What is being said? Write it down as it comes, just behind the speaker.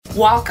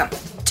Welcome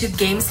to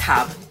Games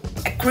Hub,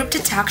 a crypto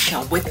talk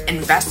show with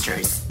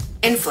investors,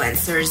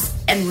 influencers,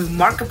 and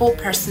remarkable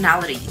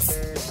personalities.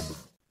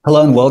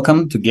 Hello and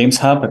welcome to Games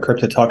Hub, a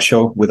crypto talk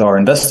show with our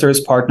investors,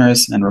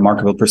 partners, and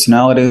remarkable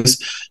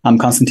personalities. I'm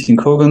Konstantin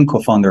Kogan,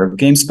 co-founder of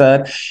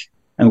GameSpad,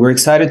 and we're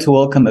excited to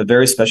welcome a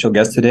very special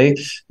guest today.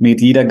 Meet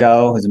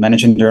Yida, who's a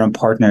managing director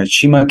partner at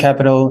Shima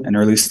Capital, an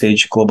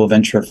early-stage global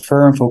venture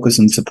firm focused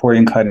on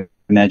supporting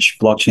cutting-edge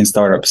blockchain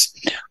startups.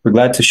 We're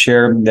glad to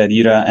share that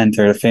Yida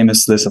entered a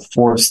famous list of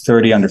Forbes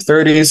 30 under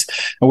 30s,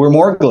 and we're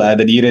more glad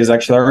that Yida is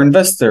actually our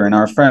investor and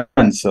our friend.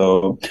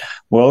 So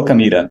welcome,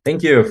 Yida.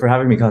 Thank you for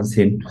having me,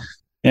 Konstantin.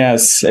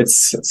 Yes,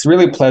 it's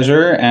really a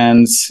pleasure.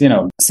 And,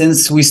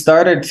 since we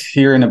started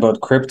hearing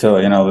about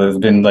crypto, there's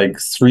been like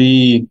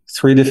three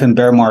different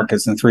bear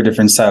markets and three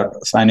different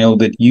cycles. I know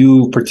that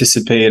you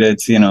participated,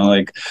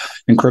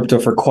 in crypto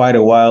for quite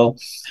a while.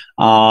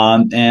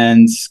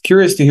 And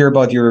curious to hear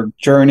about your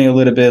journey a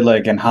little bit,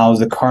 and how's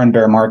the current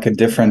bear market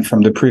different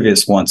from the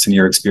previous ones in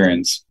your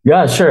experience?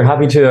 Yeah, sure.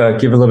 Happy to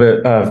give a little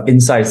bit of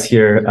insights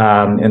here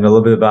and a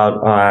little bit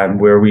about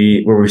where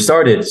we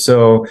started.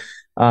 So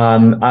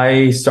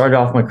I started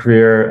off my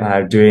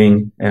career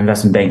doing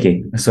investment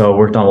banking. So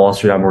worked on Wall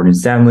Street at Morgan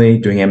Stanley,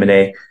 doing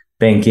M&A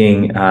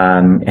banking,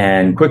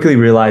 and quickly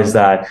realized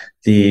that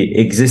the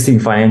existing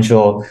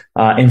financial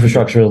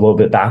infrastructure is a little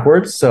bit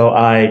backwards. So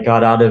I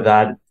got out of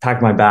that,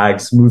 packed my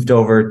bags, moved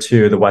over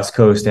to the West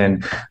Coast,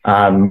 and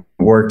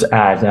worked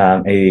at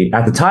at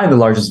the time, the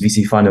largest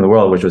VC fund in the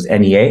world, which was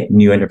NEA,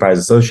 New Enterprise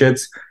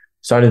Associates.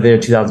 Started there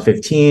in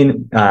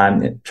 2015,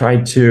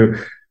 tried to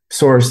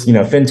source,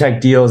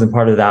 fintech deals. And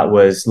part of that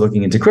was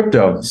looking into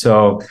crypto.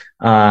 So,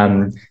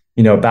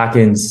 back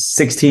in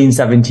 16,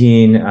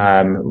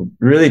 17,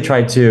 really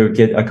tried to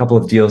get a couple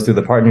of deals through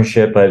the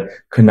partnership, but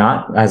could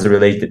not as it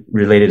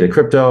related to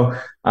crypto.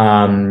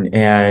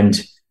 And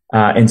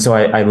so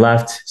I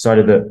left,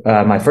 started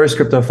my first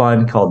crypto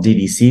fund called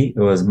DDC. It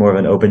was more of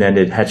an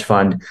open-ended hedge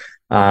fund.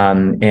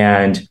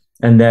 And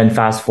then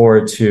fast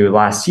forward to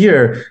last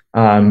year,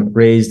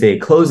 raised a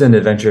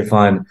closed-ended venture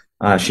fund,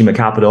 Shima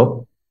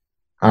Capital,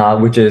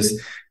 which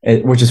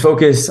is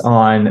focused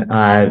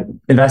on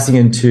investing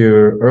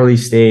into early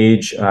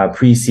stage,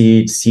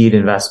 pre-seed, seed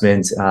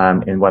investments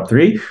in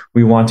Web3.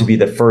 We want to be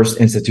the first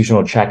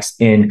institutional checks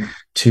into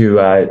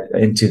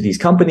these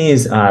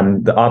companies.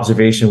 The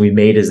observation we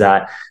made is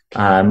that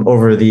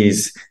over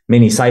these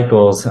many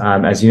cycles,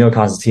 as you know,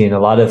 Konstantin, a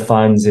lot of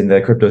funds in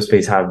the crypto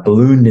space have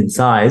ballooned in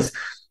size.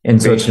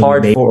 And so it's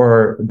hard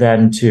for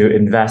them to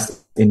invest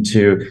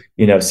into,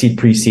 seed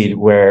pre-seed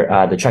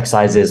where the check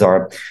sizes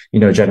are,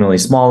 generally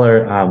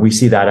smaller. We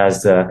see that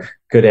as a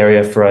good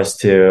area for us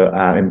to,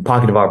 in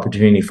pocket of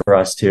opportunity for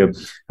us to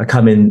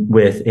come in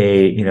with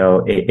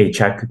a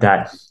check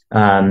that,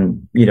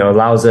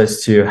 allows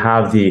us to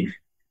have the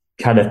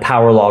kind of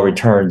power law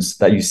returns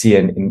that you see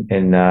in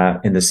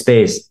the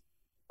space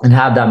and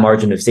have that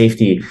margin of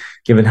safety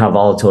given how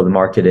volatile the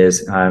market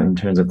is in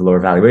terms of lower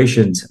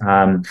valuations.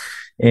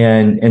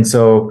 And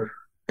so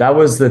that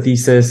was the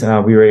thesis.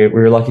 We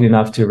were lucky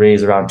enough to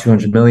raise around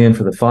 200 million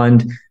for the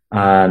fund.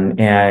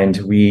 And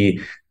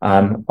we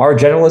are a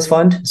generalist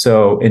fund.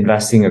 So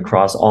investing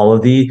across all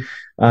of the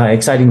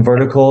exciting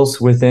verticals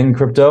within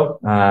crypto,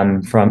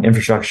 from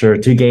infrastructure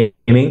to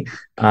gaming.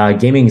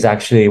 Gaming is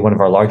actually one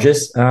of our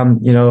largest,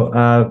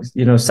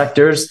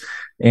 sectors.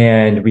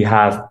 And we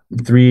have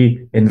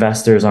 3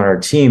 investors on our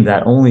team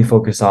that only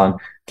focus on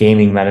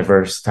gaming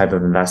metaverse type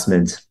of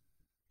investments.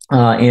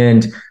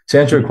 And to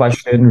answer your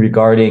question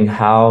regarding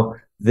how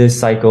this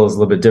cycle is a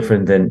little bit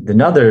different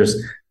than others,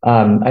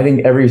 I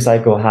think every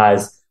cycle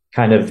has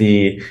kind of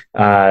the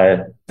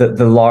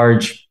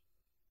large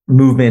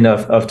movement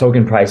of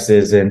token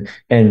prices, and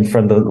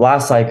from the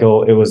last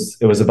cycle, it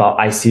was about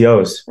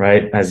ICOs,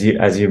 right? As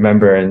you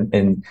remember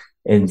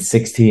in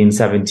 16,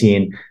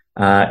 17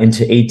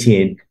 into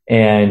 18,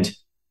 and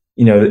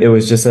it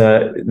was just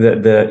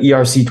the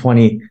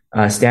ERC20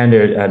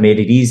 standard made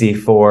it easy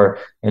for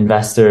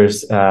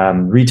investors,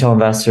 retail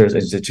investors,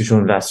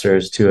 institutional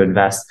investors to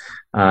invest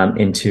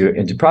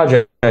into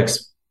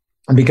projects.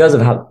 And because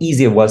of how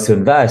easy it was to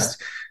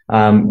invest,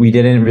 we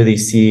didn't really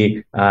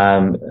see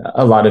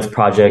a lot of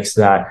projects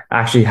that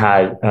actually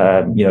had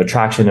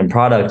traction and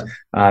product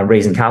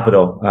raising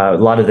capital. A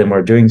lot of them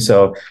were doing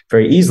so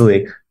very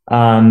easily.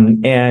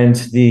 And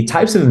the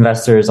types of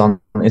investors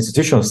on the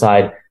institutional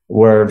side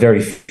were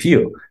very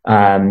few.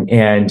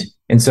 And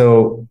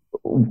so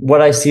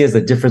what I see as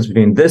the difference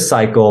between this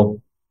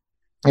cycle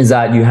is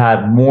that you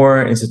have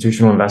more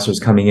institutional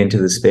investors coming into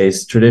the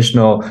space.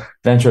 Traditional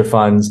venture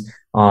funds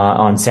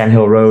on Sand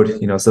Hill Road,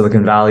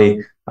 Silicon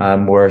Valley,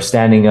 were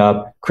standing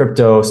up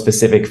crypto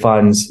specific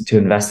funds to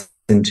invest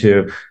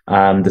into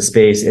the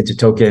space, into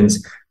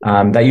tokens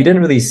that you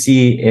didn't really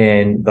see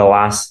in the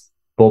last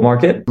bull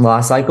market,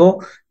 last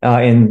cycle,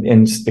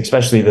 and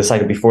especially the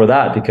cycle before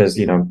that, because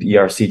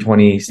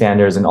ERC20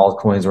 standards and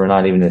altcoins were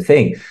not even a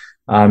thing.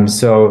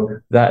 So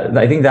that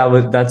I think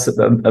that's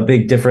a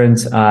big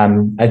difference.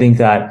 I think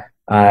that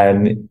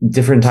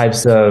different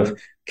types of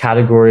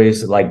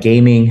categories like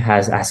gaming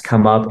has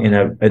come up in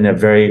a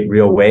very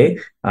real way.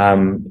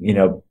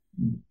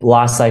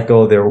 Last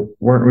cycle there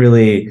weren't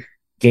really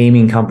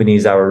gaming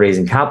companies that were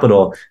raising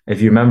capital.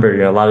 If you remember,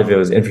 a lot of it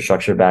was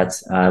infrastructure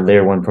bets,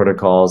 layer one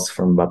protocols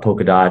from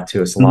Polkadot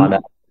to a Solana.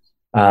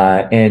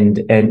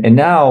 And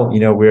now,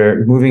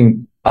 we're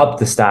moving up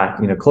the stack,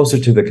 closer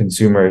to the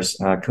consumers,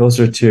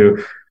 closer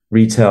to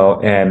retail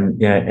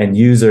and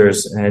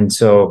users. And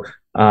so,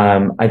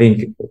 I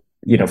think,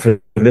 for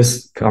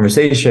this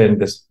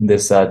conversation,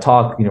 this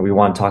talk, we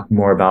want to talk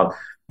more about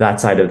that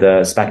side of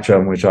the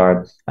spectrum, which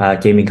are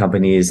gaming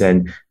companies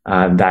and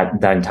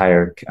that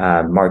entire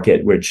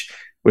market, which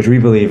we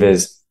believe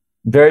is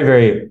very,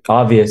 very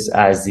obvious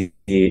as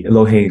the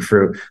low-hanging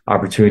fruit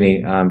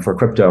opportunity for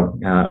crypto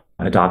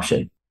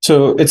adoption.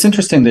 So it's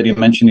interesting that you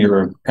mentioned you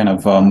were kind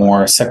of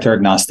more sector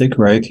agnostic,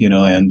 right?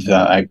 And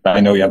I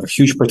know you have a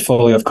huge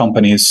portfolio of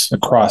companies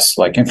across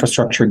like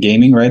infrastructure,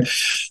 gaming, right?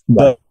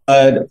 But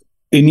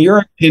in your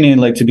opinion,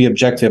 like to be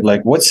objective,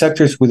 like what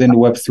sectors within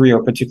Web3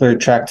 are particularly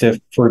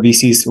attractive for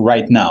VCs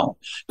right now?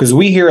 Because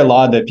we hear a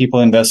lot that people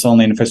invest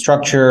only in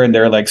infrastructure and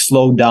they're like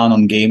slowed down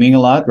on gaming a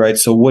lot, right?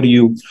 So what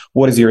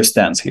is your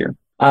stance here?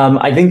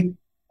 I think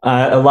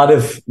a lot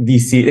of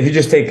VC, if you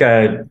just take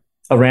a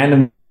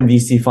random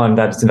VC fund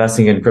that's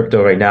investing in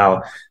crypto right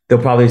now,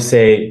 they'll probably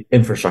say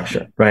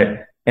infrastructure, right?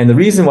 And the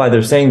reason why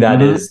they're saying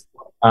that is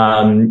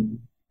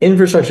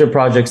infrastructure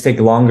projects take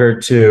longer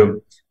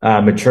to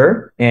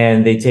mature,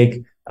 and they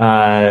take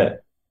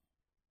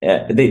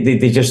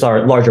they just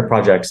are larger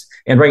projects.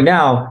 And right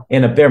now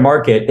in a bear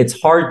market, it's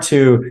hard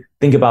to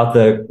think about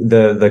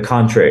the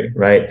contrary,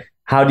 right?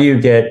 How do you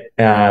get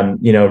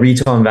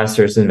retail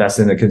investors to invest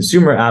in a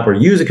consumer app or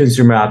use a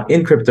consumer app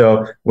in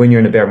crypto when you're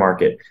in a bear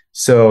market?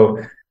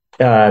 So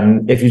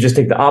if you just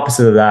take the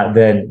opposite of that,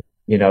 then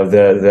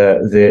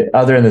the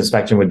other end of the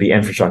spectrum would be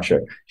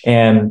infrastructure.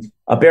 And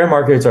bear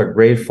markets are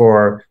great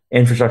for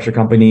infrastructure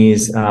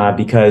companies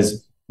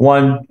because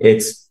one,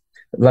 it's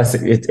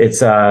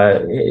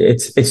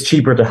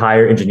cheaper to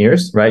hire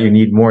engineers, right? You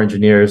need more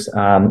engineers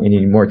and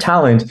you need more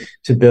talent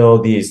to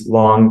build these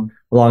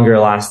longer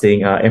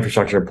lasting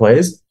infrastructure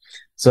plays.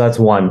 So that's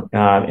one.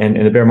 And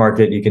in a bear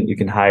market, you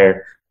can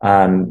hire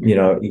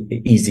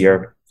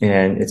easier,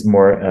 and it's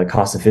more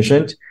cost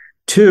efficient.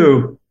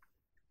 Two,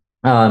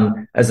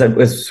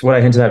 as what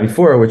I hinted at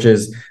before, which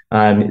is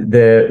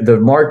the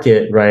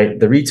market, right?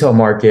 The retail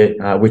market,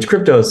 which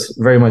crypto is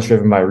very much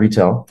driven by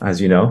retail,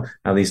 as you know,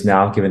 at least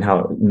now, given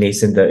how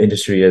nascent the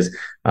industry is.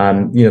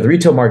 The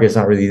retail market is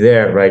not really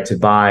there, right? To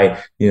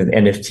buy, the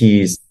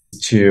NFTs,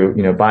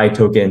 to buy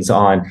tokens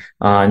on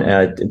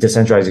a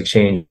decentralized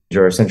exchange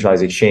or a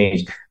centralized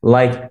exchange,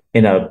 like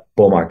in a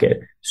bull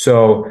market.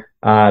 So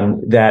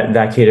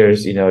that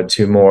caters,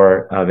 to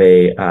more of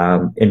a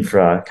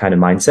infra kind of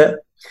mindset.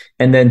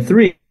 And then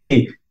three,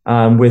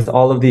 with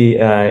all of the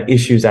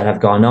issues that have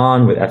gone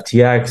on with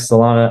FTX,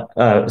 Solana,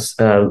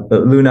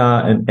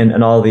 Luna,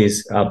 and all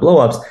these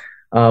blowups,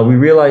 we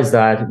realized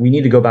that we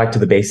need to go back to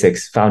the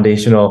basics,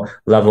 foundational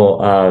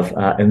level of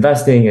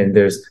investing. And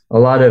there's a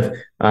lot of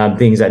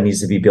things that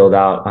needs to be built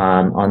out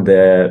on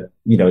the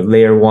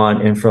layer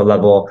one infra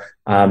level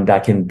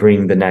that can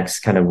bring the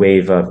next kind of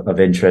wave of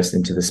interest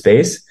into the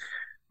space.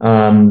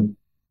 And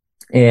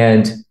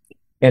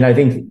I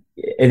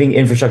think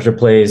infrastructure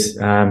plays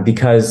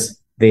because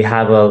they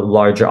have a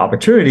larger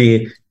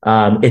opportunity.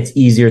 It's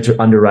easier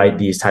to underwrite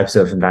these types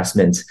of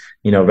investments,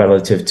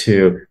 relative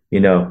to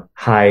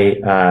high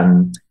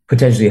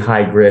potentially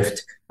high grift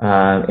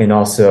and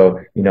also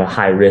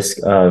high risk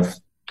of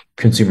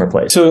consumer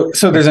plays.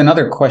 So there's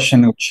another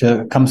question which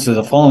comes to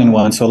the following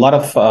one. So a lot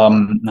of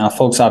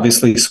folks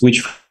obviously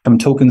switch from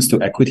tokens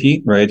to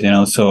equity, right?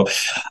 So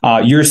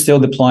you're still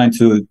deploying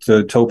to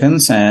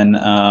tokens, and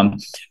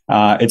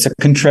it's a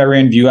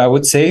contrarian view, I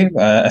would say,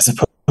 as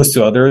opposed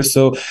to others.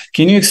 So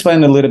can you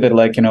explain a little bit,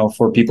 like,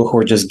 for people who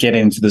are just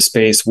getting into the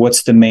space,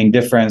 what's the main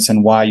difference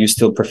and why you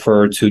still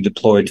prefer to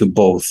deploy to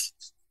both?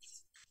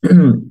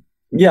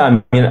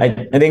 Yeah,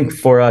 I think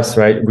for us,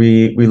 right,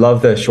 we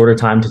love the shorter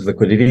time to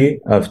liquidity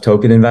of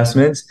token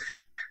investments.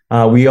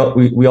 We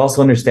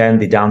also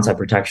understand the downside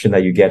protection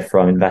that you get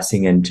from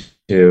investing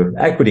into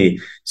equity.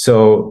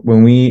 So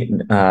when we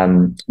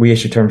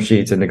issue term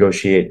sheets and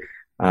negotiate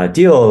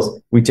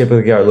deals, we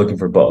typically are looking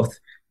for both.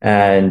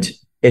 And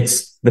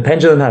the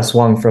pendulum has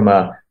swung from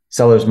a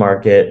seller's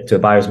market to a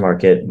buyer's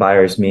market.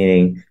 Buyers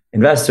meaning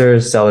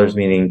investors, sellers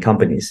meaning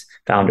companies,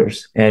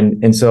 founders.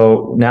 And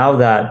so now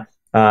that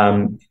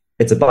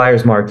it's a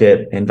buyer's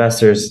market,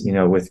 investors,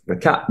 with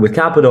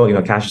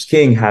capital, cash is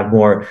king, have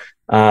more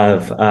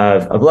of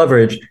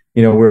leverage.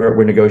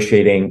 We're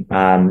negotiating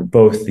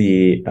both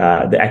the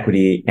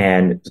equity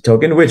and the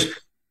token, which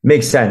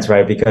makes sense,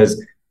 right?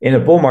 Because in a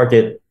bull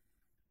market,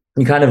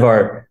 you kind of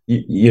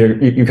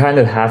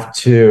have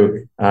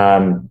to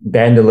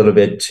bend a little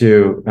bit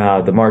to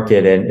the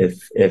market, and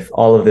if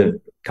all of the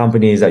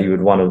companies that you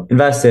would want to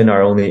invest in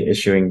are only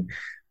issuing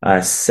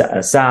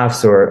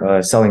SAFs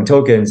or selling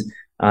tokens,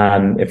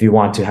 if you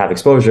want to have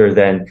exposure,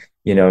 then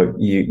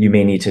you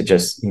may need to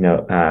just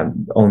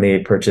only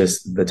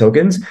purchase the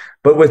tokens.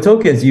 But with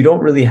tokens, you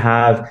don't really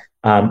have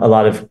a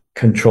lot of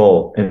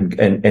control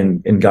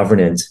and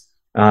governance.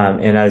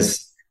 And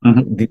as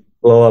the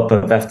blow up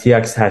of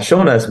FTX has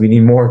shown us, we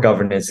need more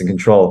governance and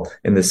control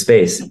in this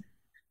space.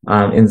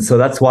 And so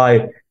that's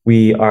why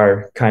we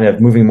are kind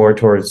of moving more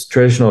towards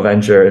traditional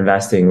venture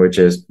investing, which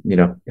is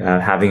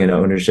having an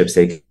ownership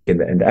stake in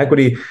the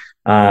equity.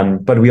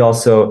 But we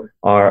also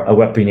are a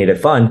Web3 native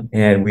fund,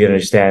 and we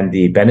understand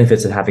the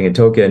benefits of having a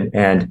token.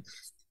 And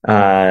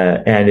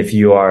if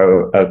you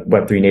are a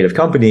Web3 native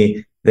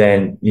company,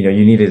 then you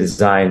need to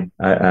design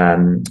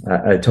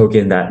a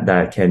token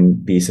that can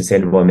be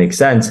sustainable and make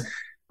sense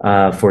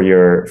for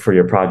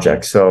your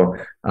project. So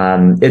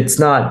it's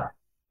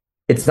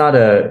not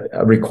a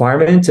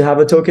requirement to have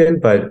a token,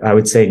 but I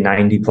would say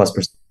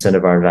 90+%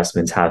 of our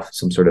investments have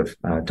some sort of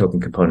token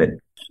component.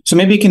 So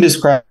maybe you can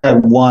describe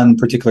one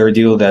particular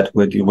deal that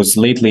was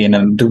lately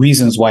and the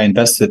reasons why I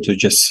invested, to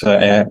just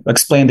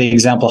explain the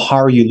example. How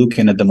are you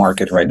looking at the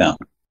market right now?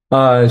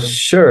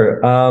 Sure.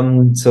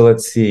 So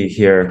let's see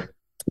here.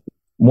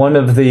 One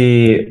of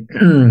the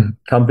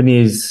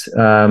companies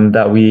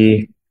that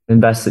we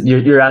invested,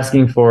 you're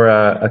asking for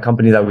a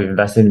company that we've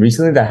invested in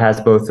recently that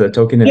has both a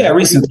token and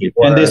recently.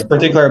 In this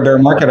particular bear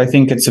market, I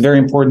think it's very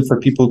important for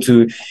people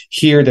to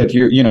hear that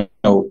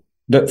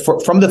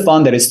from the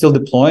fund that is still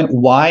deploying,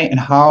 why and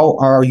how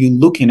are you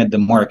looking at the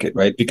market,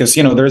 right? Because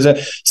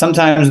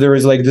sometimes there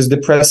is like this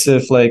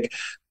depressive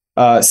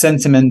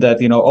sentiment that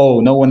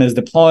no one is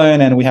deploying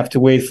and we have to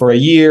wait for a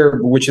year,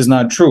 which is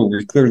not true.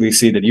 We clearly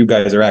see that you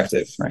guys are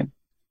active, right?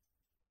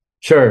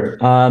 Sure.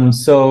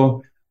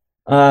 So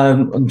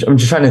I'm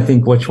just trying to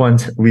think which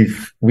ones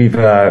we've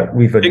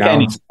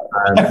announced.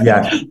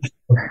 Yeah.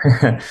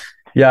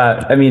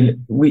 Yeah. I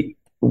mean,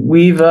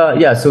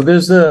 so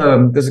there's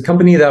a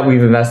company that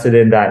we've invested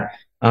in that,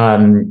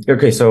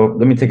 okay, so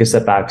let me take a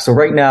step back. So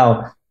right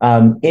now,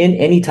 in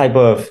any type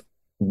of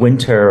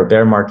winter or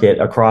bear market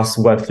across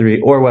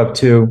Web3 or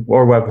Web2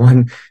 or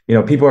Web1,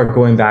 people are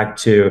going back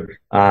to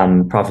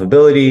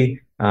profitability,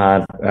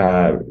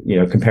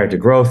 compared to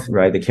growth,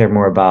 right? They care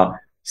more about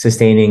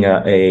sustaining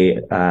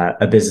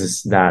a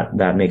business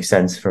that makes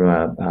sense from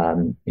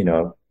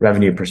a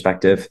revenue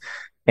perspective.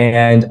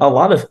 And a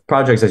lot of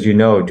projects, as you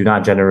know, do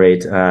not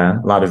generate a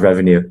lot of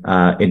revenue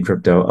in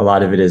crypto. A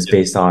lot of it is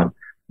based on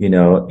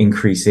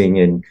increasing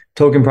in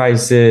token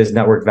prices,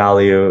 network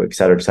value, et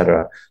cetera, et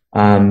cetera.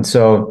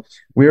 So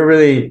we're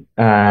really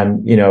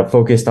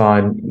focused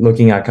on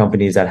looking at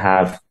companies that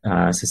have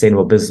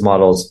sustainable business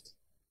models.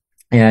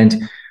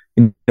 And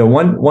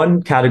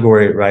one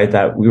category, right,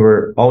 that we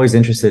were always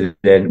interested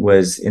in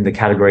was in the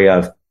category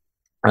of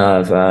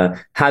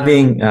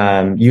having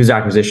user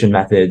acquisition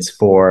methods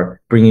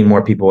for bringing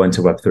more people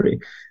into Web3.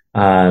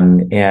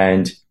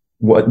 And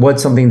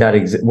what's something that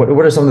what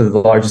are some of the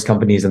largest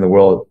companies in the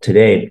world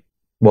today?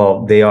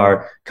 Well, they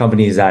are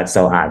companies that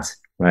sell ads,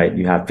 right?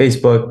 You have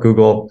Facebook,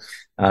 Google,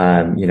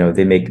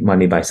 they make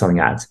money by selling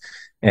ads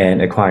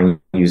and acquiring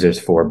users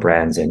for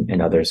brands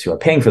and others who are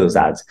paying for those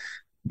ads.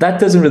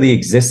 That doesn't really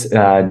exist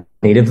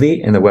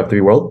natively in the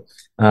Web3 world.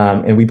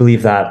 And we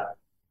believe that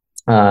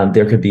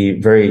there could be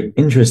very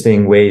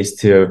interesting ways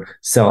to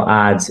sell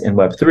ads in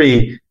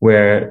Web3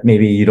 where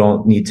maybe you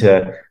don't need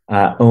to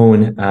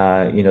own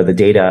the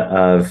data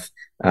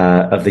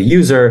of the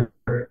user.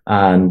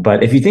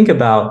 But if you think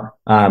about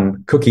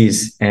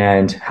cookies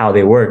and how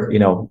they work,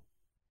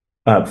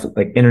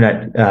 like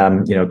internet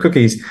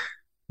cookies,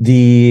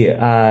 the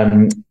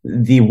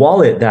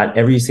wallet that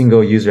every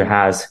single user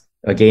has,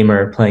 a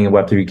gamer playing a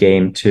Web3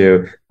 game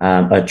to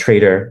a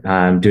trader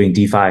doing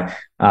DeFi,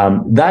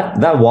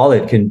 that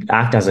wallet can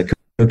act as a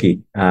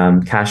cookie,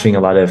 caching a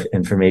lot of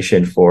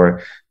information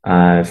for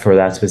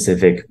that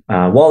specific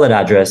wallet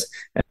address,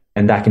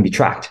 and that can be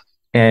tracked.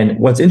 And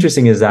what's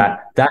interesting is that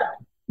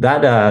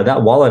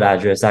wallet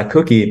address, that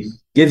cookie,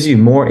 gives you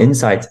more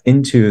insights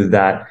into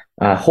that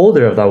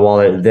holder of that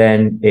wallet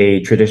than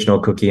a traditional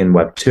cookie in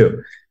Web2,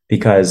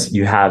 because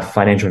you have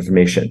financial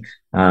information.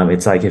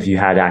 It's like if you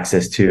had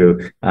access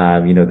to,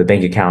 the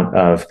bank account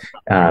of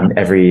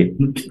every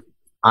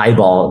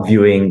eyeball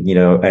viewing,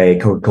 a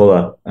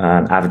Coca-Cola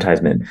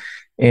advertisement.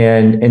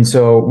 And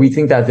so we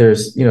think that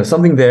there's,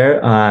 something there.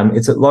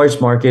 It's a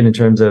large market in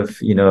terms of,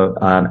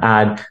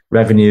 ad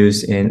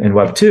revenues in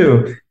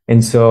Web2.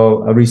 And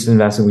so a recent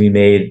investment we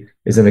made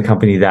is in a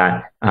company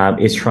that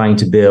is trying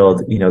to build,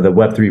 the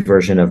Web3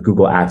 version of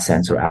Google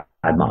AdSense or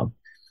AdMob.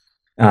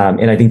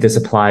 And I think this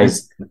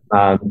applies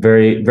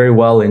very, very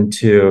well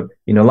into,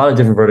 a lot of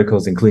different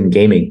verticals, including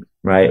gaming,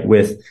 right?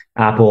 With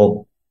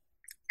Apple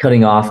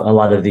cutting off a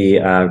lot of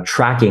the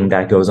tracking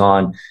that goes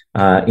on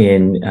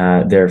in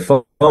their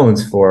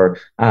phones for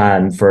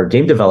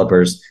game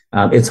developers.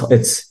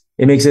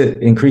 It makes it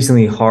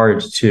increasingly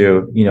hard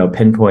to,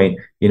 pinpoint,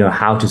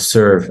 how to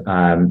serve,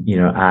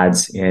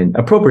 ads and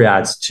appropriate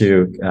ads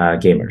to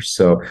gamers.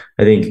 So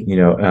I think,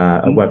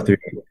 a Web3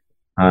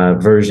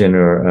 version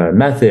or a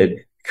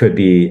method could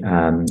be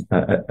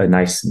a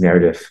nice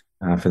narrative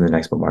for the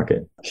next bull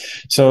market.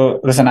 So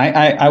listen,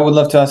 I would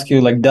love to ask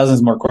you like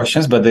dozens more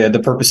questions, but the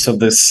purpose of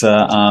this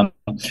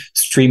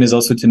stream is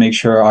also to make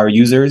sure our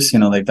users,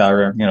 like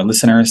our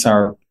listeners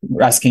are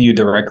asking you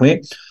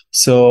directly.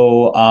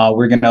 So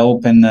we're going to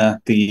open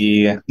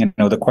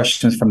the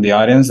questions from the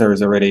audience.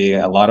 There's already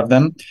a lot of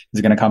them. It's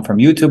going to come from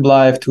YouTube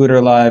Live,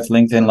 Twitter Live,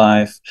 LinkedIn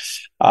Live.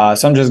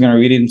 So I'm just going to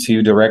read it to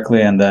you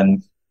directly, and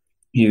then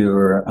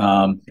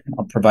I'll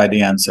provide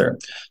the answer.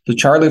 So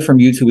Charlie from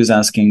YouTube is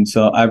asking,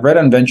 so I've read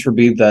on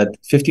VentureBeat that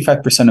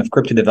 55% of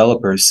crypto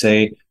developers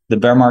say the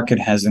bear market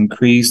has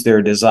increased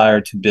their desire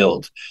to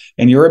build.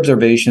 In your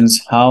observations,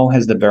 how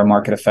has the bear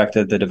market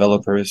affected the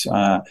developers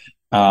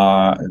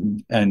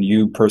and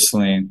you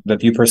personally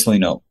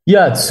know?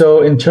 Yeah,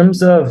 so in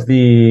terms of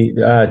the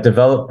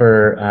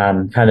developer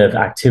kind of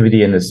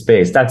activity in the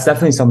space, that's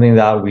definitely something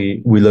that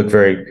we look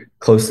very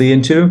closely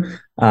into.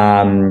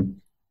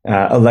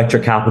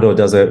 Electric Capital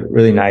does a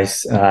really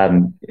nice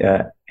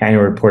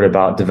annual report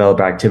about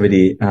developer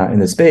activity in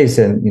the space,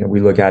 and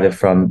we look at it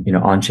from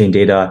on-chain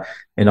data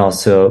and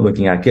also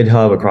looking at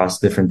GitHub across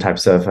different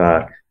types of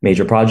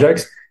major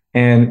projects.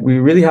 And we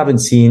really haven't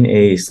seen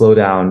a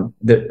slowdown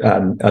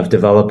of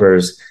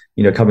developers,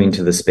 coming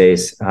to the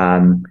space.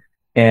 And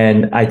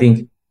I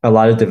think a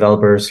lot of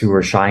developers who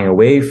were shying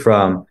away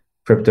from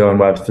crypto and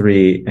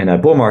Web3 in a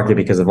bull market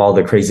because of all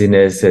the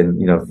craziness and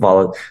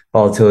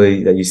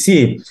volatility that you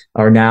see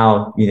are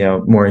now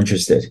more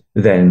interested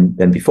than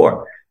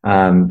before.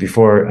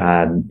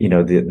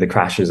 The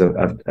crashes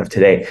of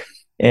today,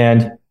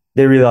 and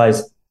they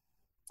realize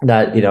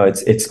that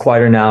it's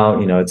quieter now.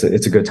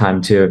 It's a good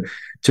time to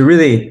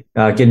really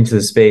get into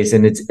the space,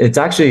 and it's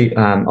actually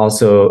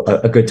also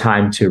a good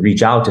time to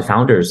reach out to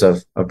founders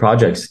of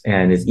projects,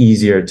 and it's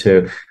easier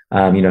to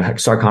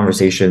start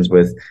conversations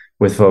with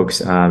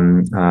folks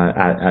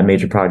at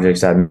major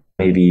projects that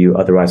maybe you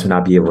otherwise would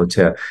not be able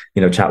to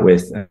chat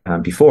with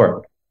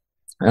before.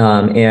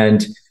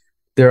 And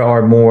there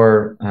are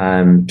more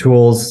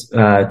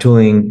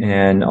tooling,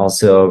 and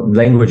also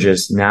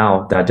languages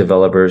now that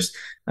developers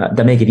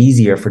that make it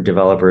easier for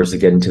developers to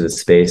get into the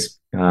space.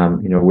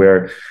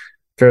 We're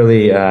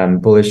fairly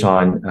bullish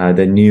on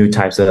the new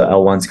types of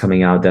L1s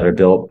coming out that are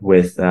built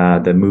with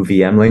the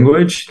MoveEM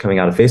language coming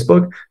out of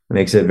Facebook. It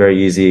makes it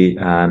very easy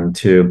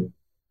to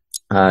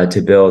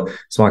build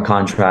smart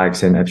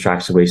contracts and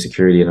abstract away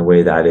security in a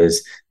way that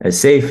is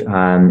safe.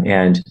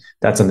 And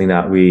that's something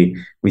that we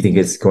think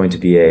is going to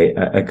be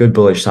a good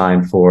bullish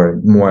sign for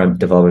more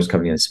developers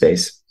coming into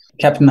space.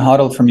 Captain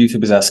Huddle from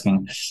YouTube is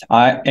asking,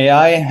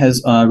 AI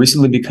has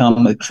recently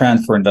become a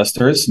trend for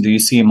investors. Do you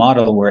see a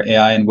model where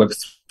AI and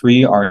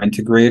Web3 are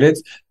integrated?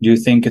 Do you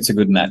think it's a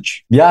good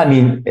match? Yeah, I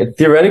mean,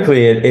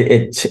 theoretically,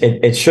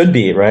 it should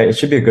be, right? It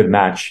should be a good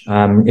match.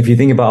 If you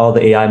think about all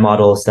the AI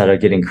models that are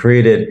getting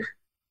created,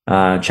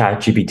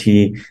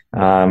 ChatGPT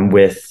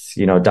with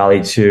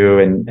DALL-E 2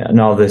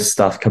 and all this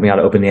stuff coming out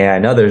of OpenAI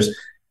and others,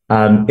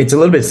 it's a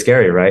little bit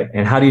scary, right?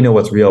 And how do you know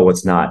what's real,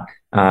 what's not?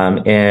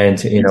 One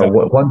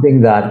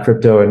thing that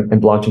crypto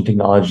and blockchain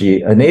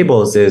technology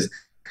enables is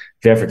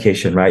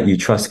verification, right? You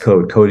trust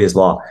code. Code is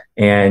law.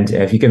 And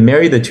if you can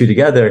marry the two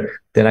together,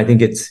 then I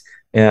think it's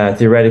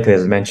theoretically,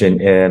 as I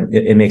mentioned,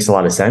 it makes a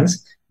lot of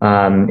sense.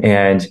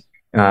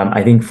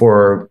 I think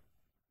for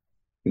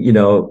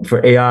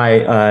AI,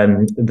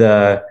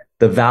 the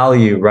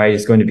value, right,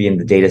 is going to be in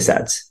the data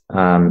sets.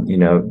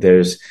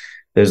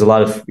 There's a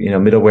lot of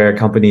middleware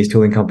companies,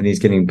 tooling companies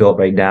getting built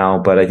right now,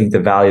 but I think the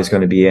value is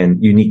going to be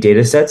in unique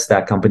data sets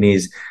that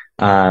companies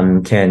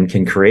can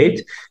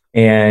create,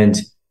 and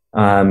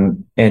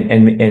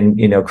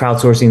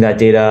crowdsourcing that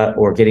data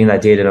or getting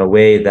that data in a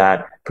way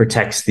that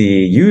protects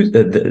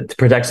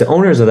protects the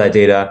owners of that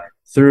data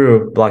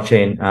through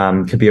blockchain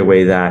could be a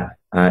way that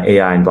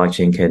AI and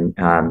blockchain can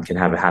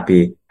have a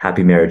happy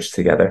marriage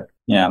together.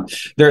 Yeah,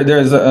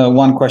 there's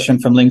one question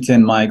from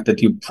LinkedIn, Mike,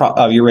 that you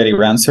already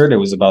answered. It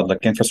was about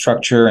like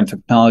infrastructure and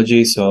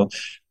technology, so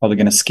probably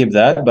going to skip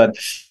that. But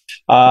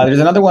there's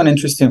another one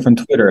interesting from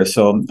Twitter.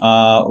 So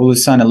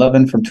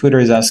Ulusan11 from Twitter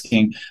is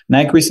asking,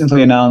 Nike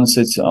recently announced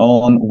its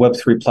own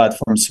Web3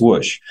 platform,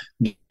 Swoosh.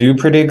 Do you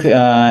predict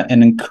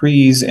an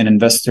increase in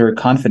investor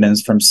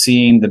confidence from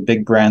seeing the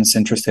big brands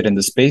interested in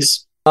the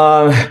space?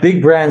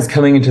 Big brands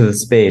coming into the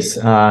space.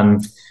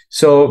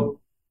 So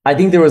I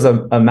think there was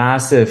a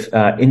massive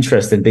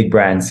interest in big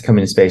brands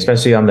coming into space,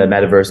 especially on the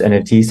metaverse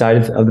NFT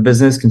side of the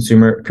business,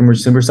 consumer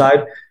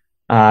side.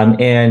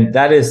 And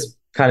that is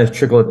kind of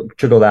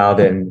trickled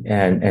out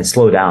and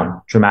slowed down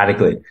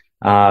dramatically.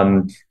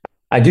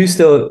 I do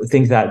still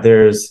think that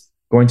there's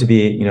going to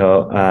be,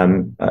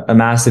 a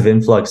massive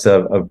influx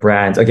of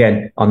brands,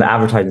 again, on the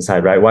advertising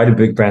side, right? Why do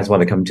big brands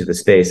want to come into the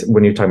space?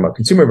 When you're talking about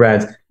consumer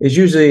brands, it's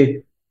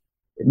usually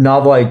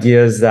novel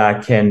ideas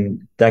that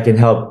can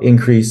help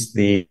increase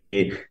the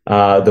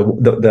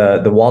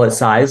wallet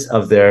size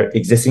of their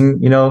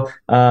existing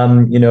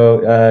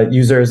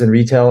users and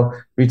retail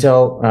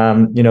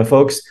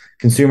folks,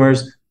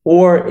 consumers,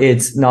 or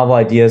it's novel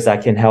ideas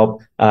that can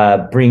help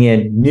bring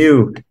in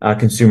new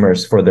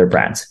consumers for their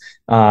brands.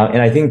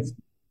 And I think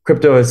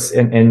crypto is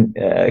and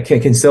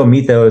can still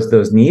meet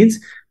those needs,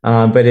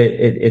 but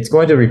it's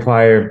going to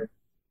require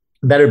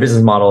better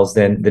business models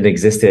than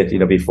existed,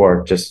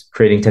 before. Just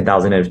creating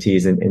 10,000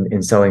 NFTs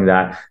and selling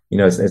that,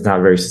 it's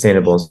not very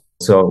sustainable.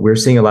 So we're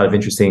seeing a lot of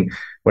interesting,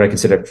 what I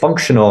consider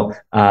functional,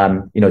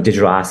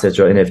 digital assets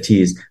or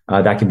NFTs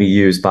that can be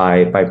used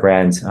by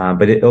brands.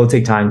 But it'll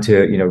take time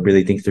to,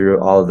 really think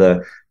through all of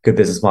the good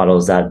business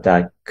models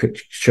that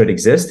should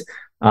exist.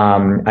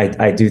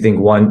 I do think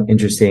one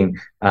interesting,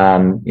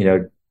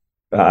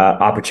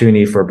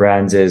 opportunity for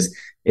brands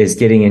is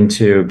getting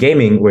into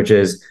gaming, which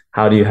is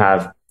how do you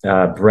have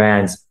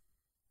brands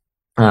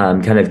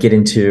kind of get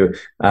into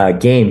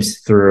games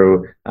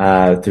through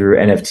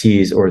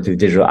NFTs or through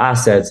digital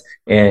assets,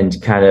 and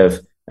kind of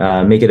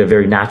make it a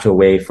very natural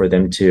way for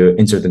them to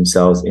insert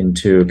themselves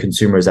into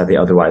consumers that they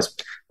otherwise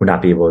would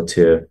not be able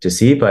to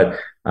see. But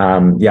I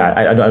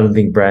don't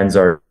think brands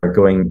are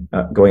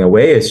going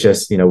away. It's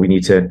just, we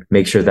need to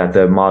make sure that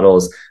the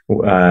models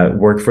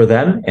work for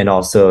them, and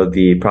also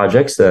the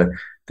projects, the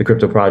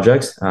crypto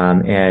projects.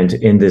 And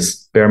in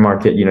this bear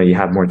market, you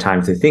have more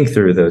time to think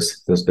through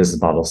those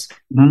business models.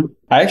 Mm-hmm.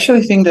 I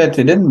actually think that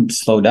it didn't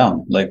slow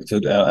down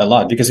a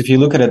lot, because if you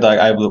look at it, like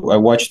I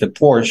watched the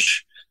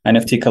Porsche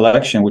NFT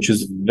collection, which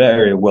is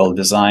very well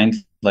designed,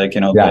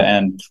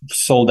 and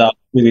sold out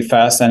really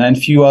fast, and a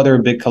few other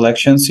big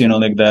collections,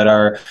 that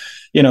are,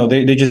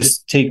 they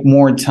just take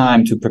more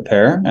time to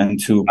prepare and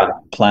to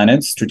plan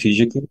it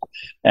strategically,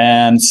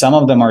 and some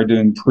of them are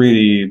doing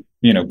pretty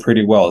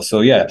well.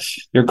 So yeah,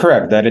 you're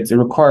correct that it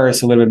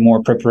requires a little bit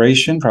more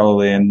preparation,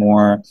 probably, and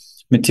more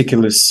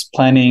meticulous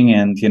planning,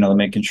 and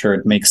making sure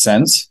it makes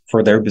sense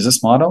for their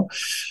business model.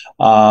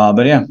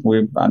 But yeah,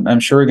 I'm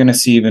sure we're going to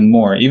see even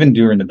more, even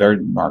during the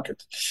bear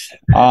market.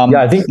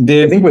 I think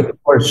with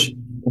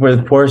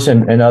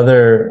Porsche and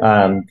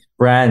other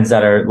brands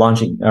that are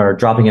launching or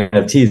dropping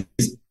NFTs,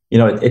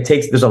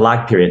 there's a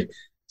lag period.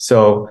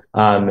 So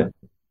the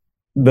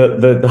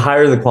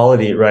higher the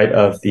quality, right,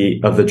 of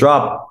the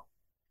drop,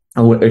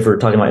 if we're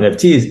talking about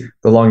NFTs,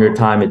 the longer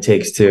time it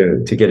takes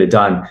to get it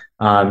done.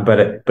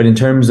 But in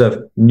terms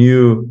of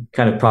new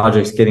kind of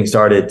projects getting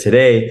started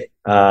today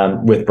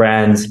with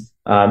brands,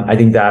 I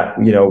think that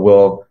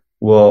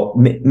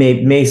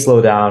may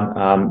slow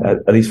down,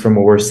 at least from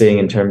what we're seeing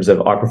in terms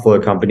of our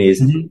portfolio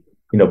companies,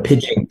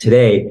 pitching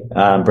today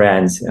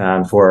brands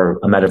for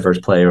a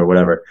metaverse play or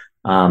whatever.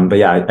 But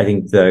yeah, I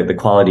think the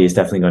quality is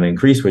definitely going to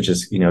increase, which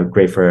is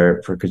great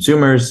for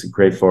consumers,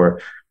 great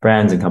for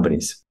brands and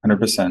companies.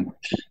 100%.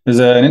 There's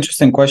an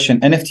interesting question.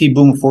 NFT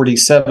Boom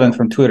 47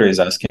 from Twitter is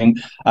asking,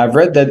 I've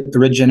read that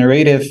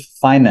regenerative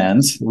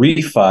finance,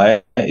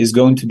 refi, is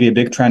going to be a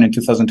big trend in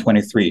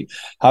 2023.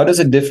 How does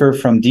it differ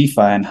from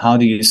DeFi, and how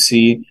do you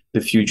see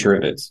the future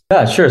of it?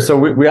 Yeah, sure. So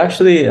we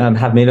actually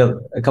have made a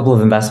couple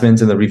of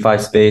investments in the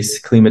refi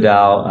space,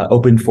 KlimaDAO,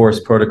 Open Force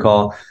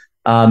Protocol.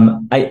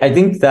 I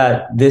think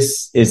that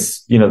this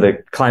is,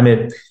 the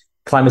climate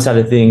side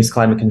of things,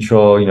 climate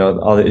control,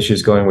 all the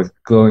issues going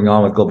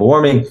on with global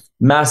warming,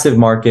 massive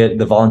market.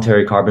 The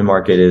voluntary carbon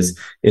market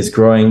is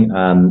growing,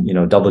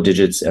 double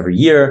digits every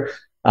year.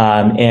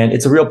 And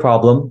it's a real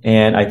problem.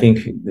 And I think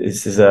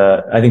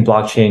I think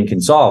blockchain can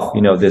solve,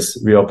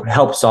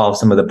 help solve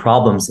some of the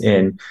problems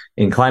in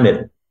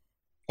climate.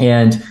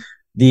 And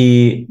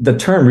the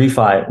term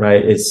refi,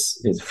 right,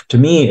 is to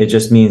me, it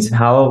just means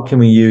how can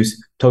we use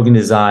token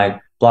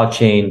design,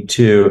 blockchain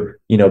to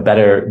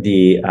better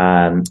the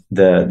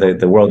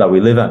world that we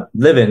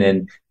live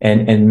in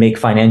and make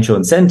financial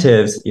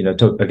incentives,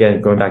 again,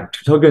 going back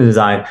to token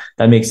design,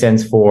 that makes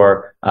sense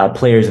for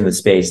players in the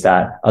space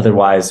that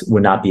otherwise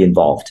would not be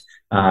involved.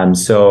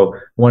 So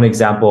one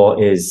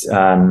example is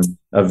a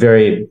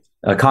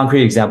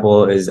concrete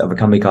example is of a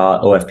company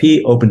called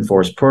OFP, Open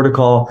Force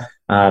Protocol,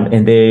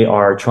 and they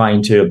are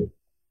trying to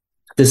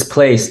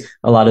displace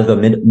a lot of the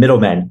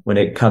middlemen when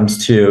it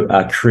comes to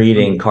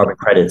creating carbon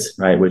credits,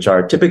 right, which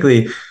are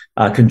typically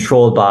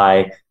controlled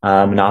by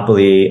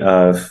monopoly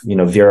of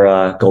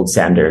Vera, Gold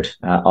Standard,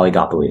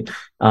 oligopoly,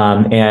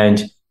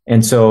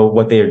 and so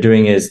what they are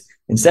doing is,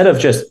 instead of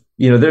just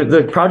there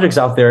are projects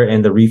out there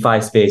in the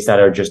refi space that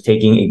are just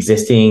taking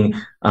existing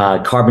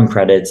carbon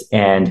credits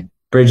and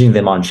bridging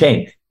them on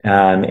chain,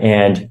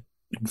 and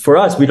for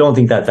us, we don't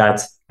think that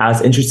that's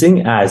as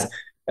interesting as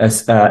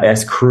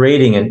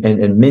creating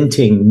and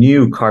minting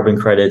new carbon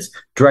credits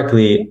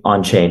directly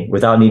on chain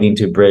without needing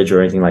to bridge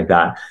or anything like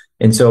that.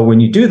 And so when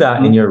you do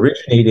that and you're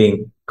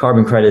originating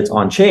carbon credits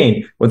on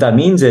chain, what that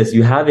means is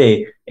you have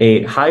a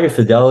higher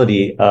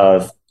fidelity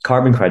of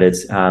carbon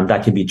credits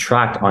that can be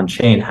tracked on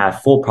chain,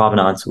 have full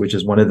provenance, which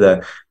is one of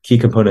the key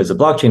components of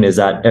blockchain, is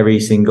that every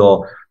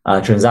single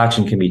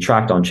transaction can be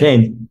tracked on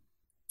chain.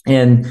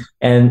 And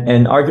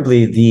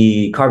arguably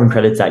the carbon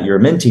credits that you're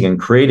minting and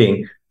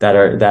creating that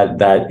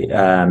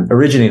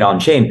originate on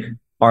chain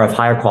are of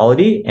higher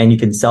quality, and you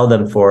can sell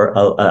them for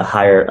a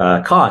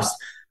higher cost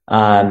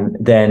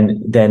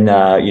than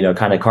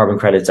kind of carbon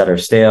credits that are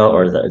stale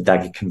or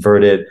that get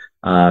converted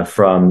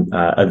from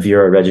a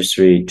Vera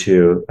registry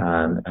to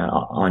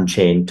on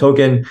chain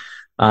token.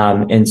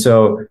 And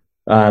so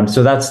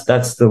So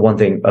that's the one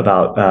thing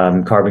about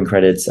carbon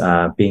credits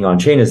being on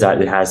chain, is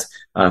that it has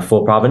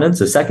full provenance.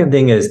 The second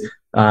thing is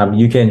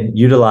you can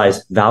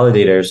utilize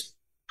validators,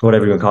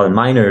 whatever you want to call them,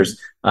 miners,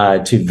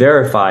 to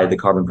verify the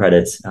carbon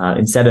credits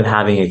instead of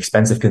having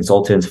expensive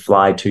consultants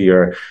fly to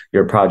your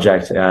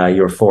project,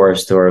 your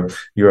forest or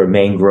your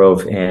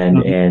mangrove,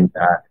 and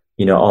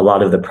a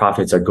lot of the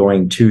profits are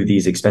going to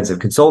these expensive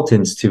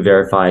consultants to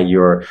verify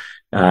your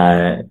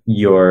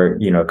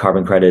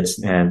carbon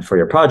credits and for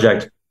your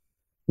project.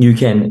 You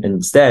can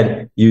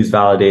instead use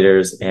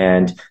validators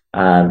and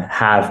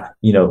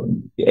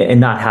and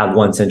not have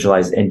one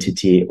centralized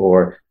entity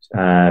or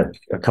a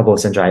couple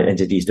of centralized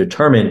entities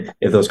determine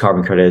if those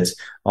carbon credits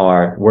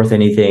are worth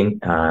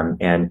anything.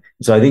 And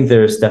so I think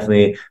there's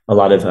definitely a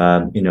lot of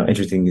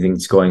interesting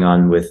things going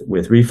on with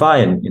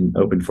ReFi, and in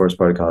open source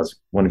protocols.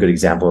 One good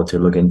example to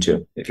look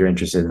into if you're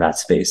interested in that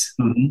space.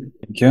 Mm-hmm.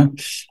 Thank you.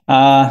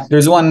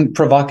 There's one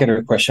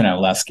provocative question I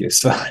will ask you.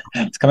 So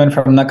it's coming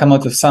from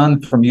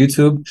Nakamoto-san from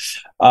YouTube.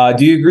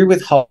 Do you agree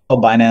with how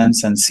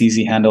Binance and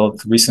CZ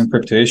handled recent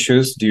crypto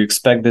issues? Do you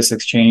expect this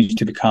exchange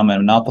to become a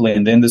monopoly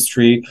in the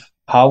industry?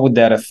 How would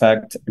that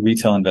affect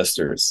retail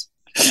investors?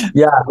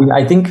 Yeah,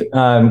 I think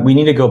we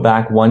need to go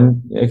back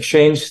one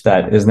exchange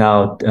that is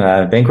now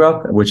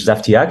bankrupt, which is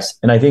FTX.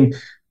 And I think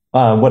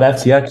what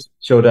FTX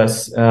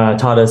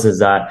taught us is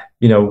that,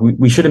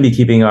 we shouldn't be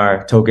keeping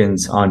our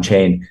tokens on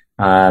chain.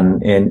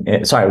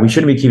 We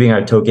shouldn't be keeping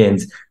our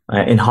tokens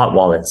in hot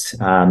wallets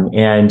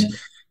and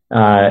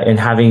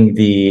having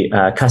the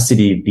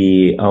custody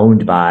be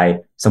owned by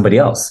somebody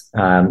else,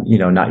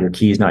 not your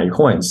keys, not your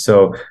coins.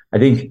 So I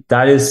think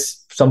that is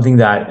something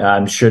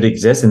that should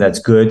exist, and that's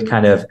good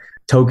kind of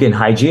token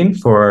hygiene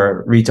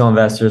for retail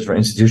investors, for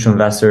institutional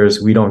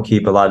investors. We don't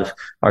keep a lot of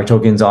our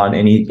tokens on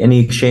any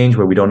exchange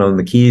where we don't own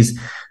the keys.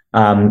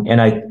 And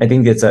I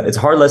think it's a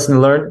hard lesson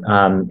to learn.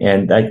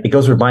 And it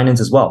goes for Binance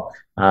as well.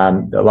 A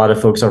lot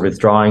of folks are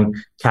withdrawing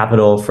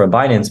capital from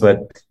Binance,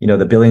 but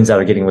the billions that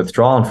are getting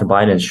withdrawn from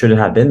Binance shouldn't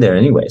have been there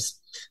anyways.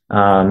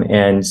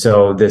 And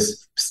so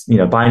this,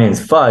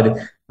 Binance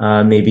FUD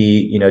may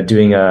be,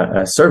 doing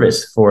a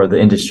service for the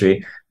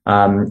industry.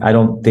 I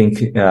don't think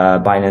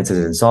Binance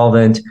is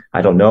insolvent.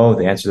 I don't know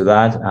the answer to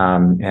that.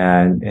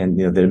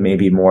 And there may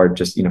be more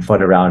just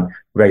FUD around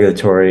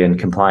regulatory and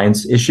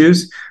compliance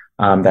issues.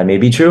 That may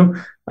be true.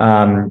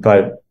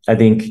 But I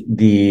think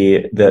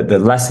the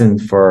lesson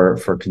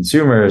for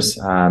consumers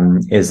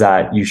is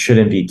that you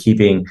shouldn't be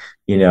keeping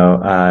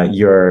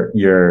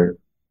your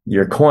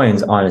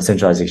coins on a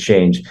centralized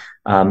exchange,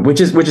 which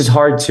is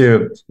hard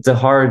it's a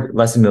hard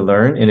lesson to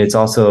learn, and it's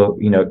also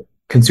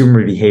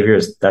consumer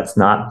behaviors that's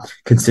not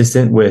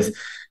consistent with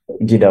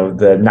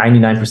the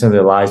 99% of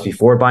their lives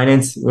before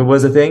Binance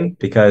was a thing,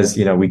 because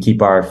we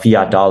keep our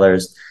fiat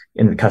dollars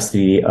in the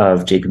custody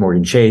of JP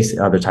Morgan Chase and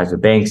other types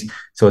of banks.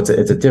 So it's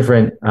a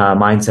different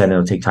mindset, and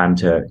it'll take time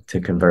to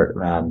convert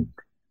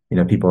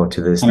people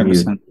to this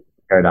 100%. New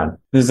paradigm.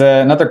 There's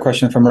another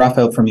question from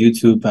Raphael from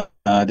YouTube.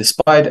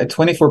 Despite a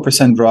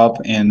 24% drop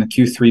in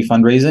Q3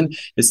 fundraising,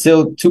 it's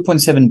still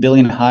 2.7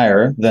 billion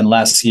higher than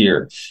last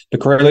year. The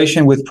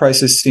correlation with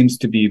prices seems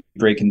to be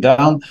breaking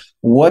down.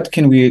 What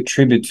can we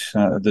attribute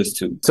this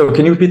to? So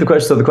can you repeat the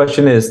question? So the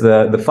question is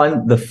the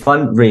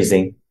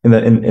fundraising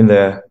in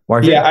the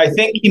market. Yeah, I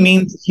think he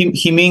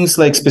means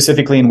like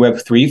specifically in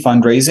Web3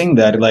 fundraising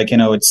that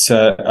it's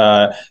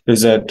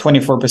there's a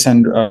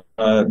 24%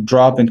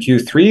 drop in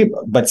Q3,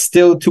 but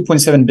still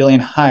 2.7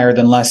 billion higher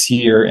than last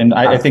year, and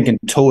I think in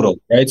total,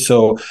 right?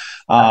 So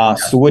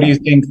what do you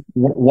think?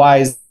 Why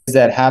is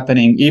that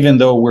happening, even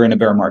though we're in a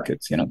bear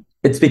market?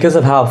 It's because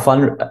of how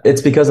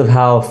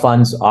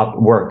funds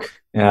work.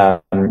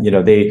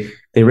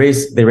 They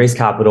raise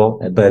capital,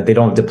 but they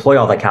don't deploy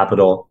all that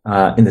capital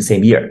in the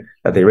same year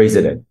that they raise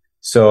it in.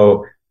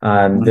 So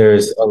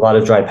there's a lot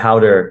of dry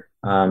powder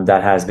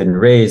that has been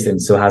raised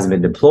and still hasn't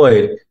been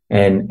deployed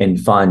in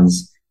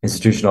funds,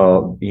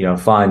 institutional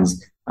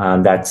funds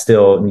that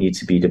still need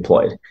to be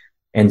deployed.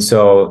 And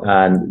so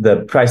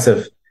the price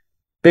of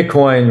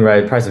Bitcoin,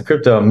 right, price of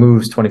crypto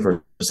moves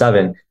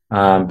 24/7,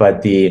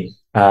 but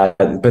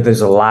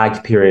there's a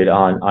lag period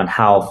on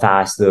how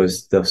fast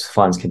those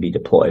funds can be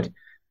deployed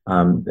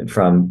from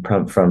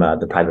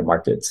the private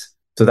markets.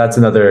 So that's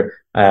another,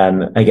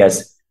 kind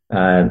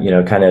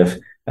of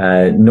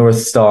North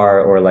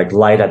Star, or like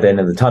light at the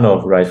end of the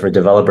tunnel, right, for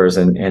developers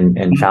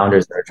and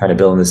founders that are trying to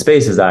build in the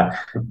space, is that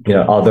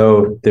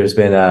although there's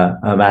been a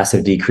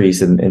massive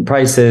decrease in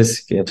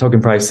prices,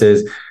 token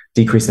prices,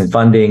 decrease in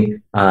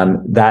funding,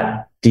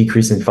 that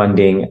decrease in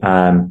funding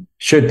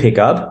should pick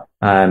up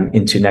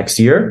into next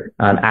year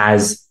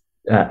as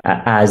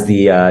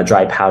the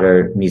dry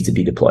powder needs to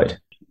be deployed.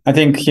 I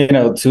think,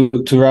 to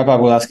wrap up,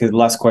 we'll ask you the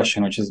last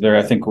question, which is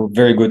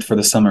very good for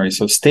the summary.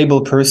 So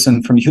Stable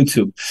Person from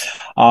YouTube,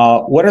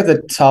 what are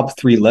the top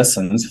 3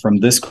 lessons from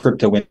this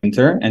crypto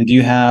winter? And do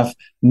you have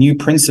new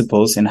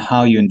principles in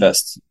how you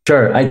invest?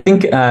 Sure. I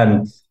think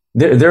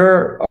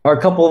there are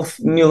a couple of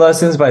new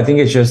lessons, but I think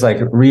it's just like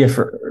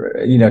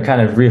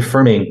kind of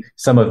reaffirming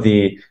some of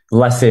the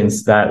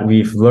lessons that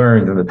we've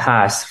learned in the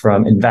past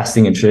from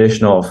investing in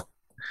traditional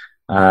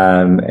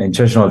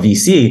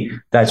VC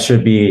that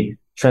should be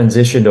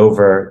transitioned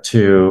over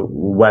to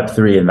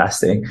Web3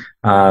 investing,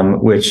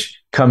 which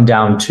come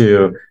down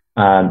to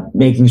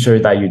making sure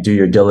that you do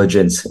your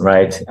diligence,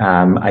 right?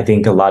 I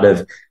think a lot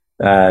of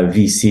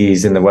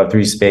VCs in the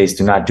Web3 space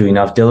do not do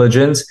enough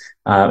diligence,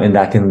 and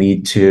that can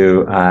lead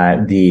to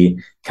the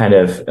kind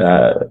of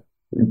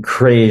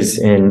craze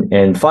in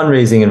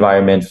fundraising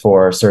environment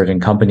for certain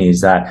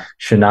companies that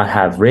should not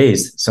have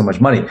raised so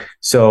much money.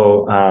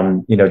 So,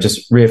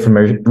 just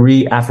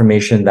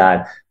reaffirmation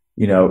that,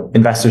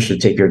 investors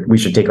we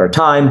should take our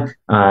time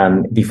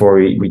before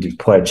we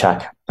deploy a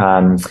check.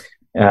 And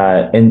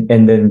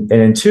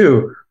then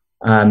two,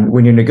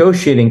 when you're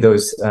negotiating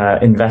those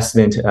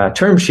investment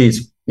term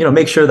sheets,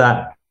 make sure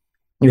that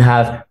you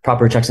have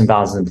proper checks and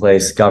balances in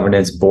place,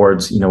 governance,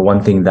 boards.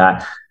 One thing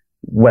that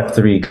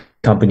Web3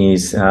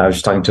 companies, I was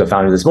just talking to a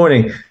founder this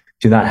morning,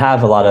 do not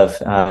have a lot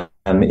of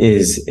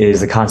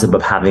is the concept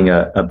of having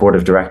a board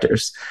of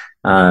directors.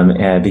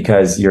 And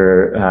because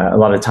you're a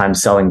lot of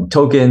times selling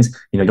tokens,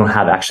 you don't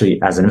have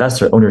actually as an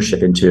investor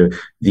ownership into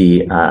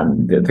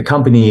the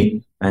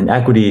company and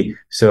equity.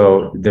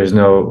 So there's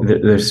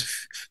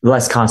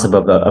less concept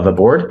of a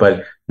board,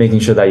 but making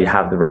sure that you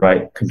have the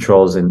right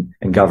controls and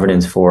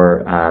governance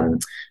for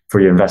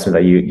your investment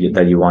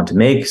that you want to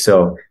make.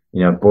 So,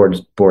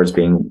 boards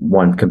being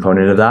one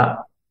component of that.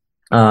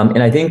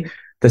 And I think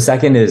the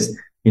second is,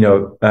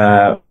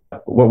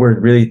 what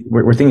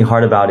we're thinking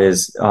hard about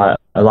is a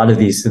lot of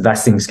these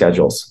vesting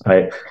schedules,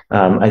 right?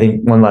 I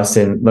think one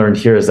lesson learned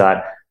here is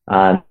that,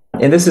 and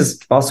this is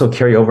also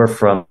carry over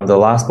from the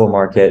last bull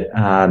market,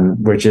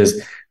 which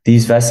is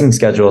these vesting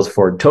schedules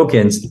for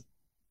tokens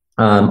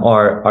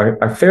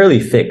are fairly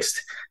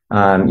fixed.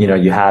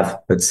 You have,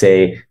 let's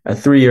say, a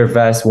 3-year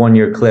vest,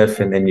 1-year cliff,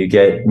 and then you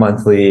get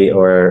monthly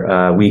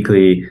or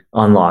weekly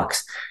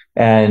unlocks.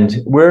 And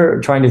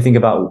we're trying to think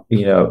about,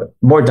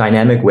 more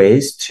dynamic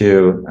ways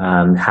to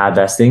have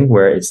vesting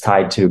where it's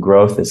tied to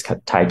growth, it's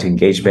tied to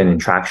engagement and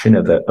traction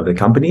of the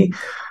company.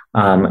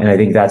 And I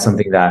think that's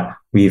something that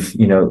we've,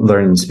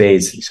 learned in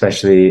spades,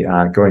 especially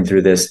going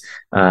through this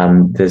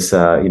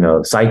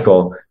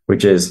cycle,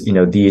 which is,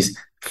 these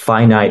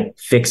finite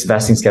fixed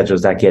vesting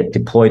schedules that get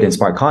deployed in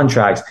smart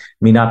contracts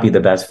may not be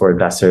the best for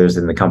investors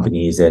and the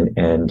companies and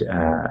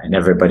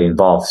everybody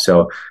involved.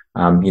 So,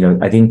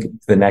 I think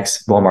the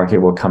next bull market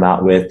will come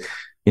out with,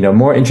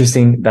 more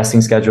interesting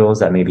vesting schedules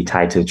that may be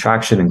tied to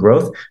traction and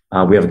growth.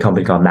 We have a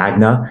company called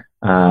Magna,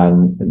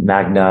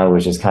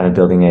 which is kind of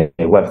building a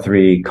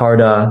Web3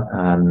 Carta,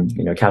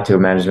 capital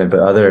management, but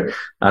other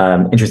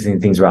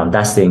interesting things around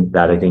vesting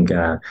that I think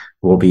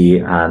will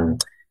be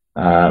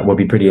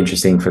pretty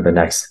interesting for the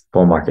next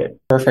bull market.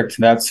 Perfect.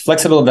 That's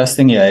flexible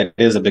investing. Yeah, it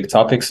is a big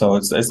topic. So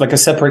it's like a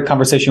separate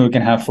conversation we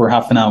can have for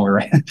half an hour,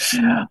 right?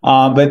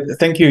 But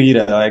thank you,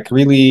 Yida. Like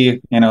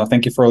really,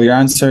 thank you for all your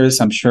answers.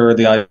 I'm sure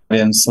the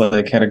audience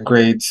had a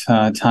great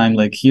time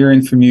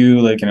hearing from you,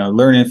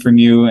 learning from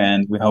you,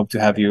 and we hope to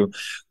have you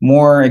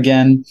more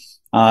again.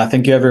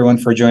 Thank you everyone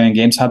for joining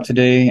Games Hub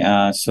today.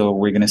 So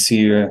we're going to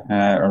see you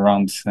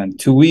around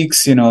 2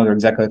 weeks,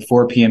 exactly at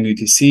 4 p.m.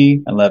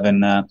 UTC,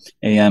 11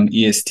 a.m.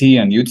 EST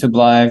on YouTube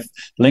Live,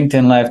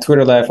 LinkedIn Live,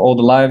 Twitter Live, all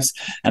the lives.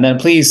 And then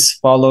please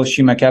follow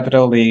Shima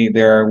Capital.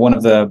 They're one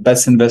of the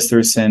best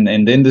investors in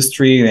the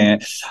industry.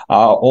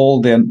 All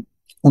the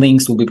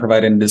links will be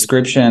provided in the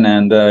description.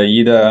 And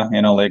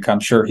Yida, I'm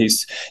sure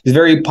he's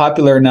very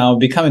popular now,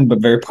 becoming but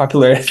very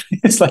popular.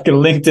 It's like a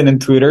LinkedIn and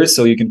Twitter,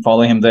 so you can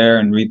follow him there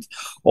and read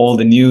all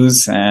the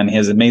news. And he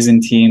has an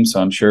amazing team,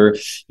 so I'm sure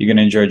you're going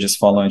to enjoy just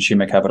following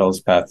Shima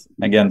Capital's path.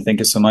 Again, thank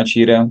you so much,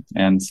 Yida,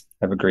 and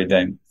have a great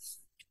day.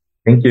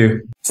 Thank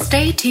you.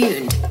 Stay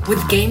tuned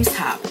with Games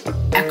Hub,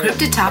 a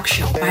crypto talk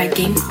show by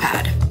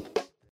GamesPad.